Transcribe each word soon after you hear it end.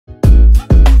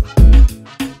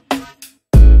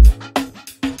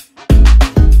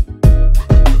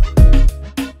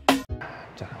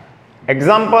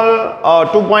Example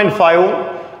 2.5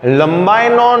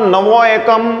 લંબાઈનો નવો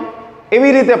એકમ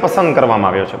એવી રીતે પસંદ કરવામાં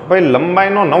આવ્યો છે. ભાઈ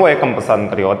લંબાઈનો નવો એકમ પસંદ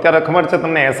કર્યો. અત્યારે ખબર છે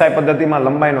તમને એસઆઈ પદ્ધતિમાં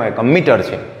લંબાઈનો એકમ મીટર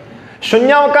છે.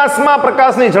 શૂન્યાવકાશમાં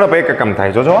પ્રકાશની ઝડપ 1 એકમ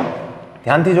થાય. જોજો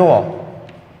ધ્યાનથી જુઓ.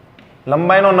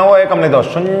 લંબાઈનો નવો એકમ લીધો.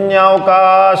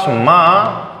 શૂન્યાવકાશમાં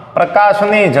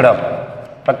પ્રકાશની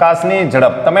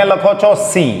ઝડપ તમે લખો છો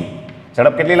સી.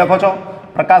 ઝડપ કેટલી લખો છો?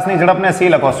 પ્રકાશની ઝડપને સી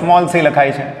લખો. સ્મોલ સી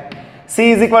લખાય છે. She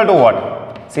is equal to vote?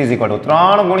 She is equal to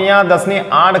 3 ગુણ્યા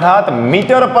 10⁸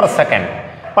 મીટર પર સેકન્ડ.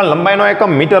 પણ લંબાઈનો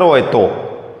એકમ મીટર હોય તો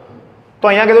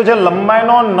અહીંયા કીધું છે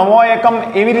લંબાઈનો નવો એકમ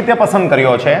એવી રીતે પસંદ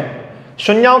કર્યો છે.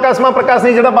 શૂન્યાવકાશમાં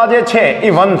પ્રકાશની ઝડપ આ જે છે એ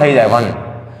 1 થઈ જાય 1.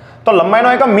 તો લંબાઈનો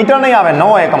એકમ મીટર નહીં આવે,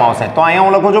 નવો એકમ આવશે. તો અહીંયા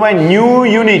હું લખું છું ભાઈ ન્યૂ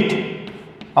યુનિટ.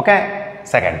 Okay,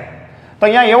 second. તો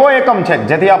અહીંયા એવો એકમ છે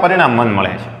જેથી આ પરિણામ મન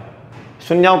મળે છે.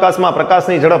 શૂન્યાવકાશમાં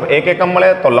પ્રકાશની ઝડપ 1 એકમ મળે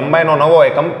તો લંબાઈનો નવો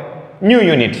એકમ ન્યૂ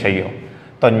યુનિટ થઈ ગયો.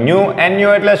 તો ન્યૂ NU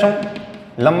એટલે શું?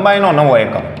 લંબાઈનો નવો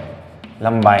એકમ.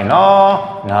 લંબાઈનો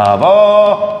નવો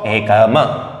એકમ.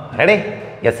 રેડી?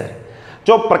 Yes sir.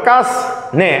 જો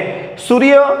પ્રકાશને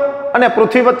સૂર્ય અને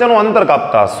પૃથ્વી વચ્ચેનું અંતર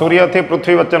કાપતા, સૂર્યથી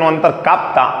પૃથ્વી વચ્ચેનું અંતર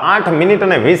કાપતા 8 મિનિટ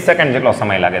અને 20 સેકન્ડ જેટલો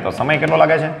સમય લાગે. તો સમય કેટલો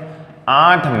લાગે છે?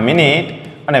 8 મિનિટ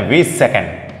અને 20 સેકન્ડ.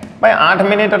 ભાઈ 8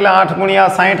 મિનિટ એટલે 8 ગુણ્યા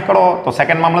 60 કરો તો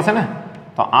સેકન્ડમાં મળશે ને.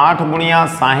 તો 8 ગુણ્યા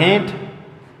 60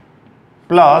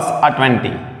 પ્લસ આ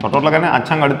 20 તો ટોટલ કરીને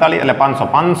 8×48 એટલે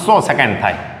 500 સેકન્ડ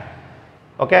થાય.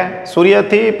 ઓકે,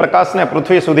 સૂર્યથી પ્રકાશને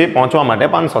પૃથ્વી સુધી પહોંચવા માટે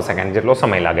 500 સેકન્ડ જેટલો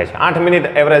સમય લાગે છે. 8 મિનિટ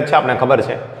એવરેજ છે, આપણે ખબર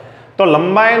છે. તો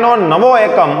લંબાઈનો નવો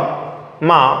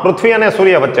એકમમાં પૃથ્વી અને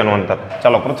સૂર્ય વચ્ચેનું અંતર.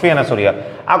 ચાલો પૃથ્વી અને સૂર્ય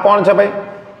આ કોણ છે ભાઈ?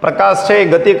 પ્રકાશ છે એ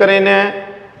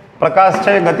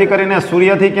ગતિ કરીને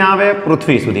સૂર્યથી ક્યાં આવે?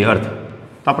 પૃથ્વી સુધી, અર્થ.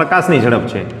 તો આ પ્રકાશની ઝડપ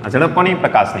છે. આ ઝડપ કોની?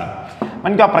 પ્રકાશની.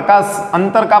 કારણ કે આ પ્રકાશ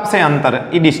અંતર કાપશે, અંતર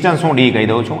એ ડિસ્ટન્સ હું ડી કહી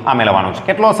દઉં છું. આ મેળવવાનું છે.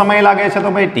 કેટલો સમય લાગે છે?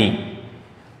 તો ભાઈ ટી.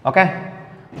 ઓકે,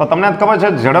 તો તમને ખબર છે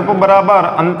ઝડપ બરાબર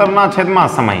અંતરના છેદમાં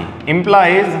સમય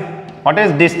ઇમ્પ્લાઇઝ વોટ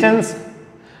ઇઝ ડિસ્ટન્સ?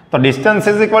 તો distance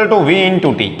is equal to V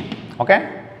into T. Okay,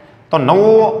 તો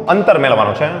નવું અંતર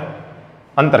મેળવવાનું છે.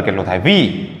 અંતર કેટલું થાય?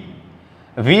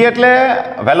 વી એટલે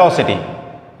વેલોસિટી.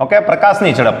 ઓકે,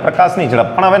 પ્રકાશની ઝડપ.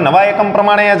 પણ હવે નવા એકમ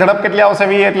પ્રમાણે એ ઝડપ કેટલી આવશે?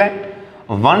 વી એટલે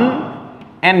 1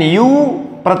 NU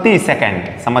પ્રતિ સેકન્ડ.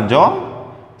 સમજો,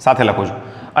 સાથે લખું છું.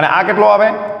 અને આ કેટલો આવે?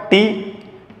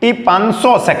 T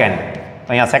 500 second. તો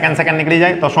અહીંયા સેકન્ડ નીકળી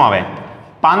જાય તો શું આવે?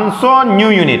 500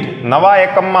 ન્યૂ યુનિટ. નવા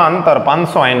એકમમાં અંતર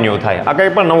 500 NU થાય. આ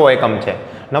કંઈ પણ નવો એકમ છે.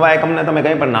 નવા એકમને તમે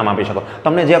કંઈ પણ નામ આપી શકો.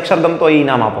 તમને જે અક્ષર ગમતો હોય એ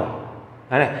નામ આપો.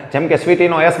 હે ને? જેમ કે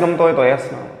સ્વીટીનો S ગમતો હોય તો S.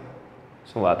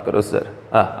 શું વાત કરું સર?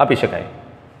 હા, આપી શકાય.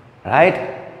 રાઈટ?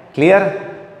 ક્લિયર?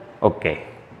 ઓકે,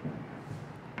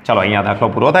 ચાલો અહીંયા દાખલો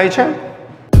પૂરો થાય છે.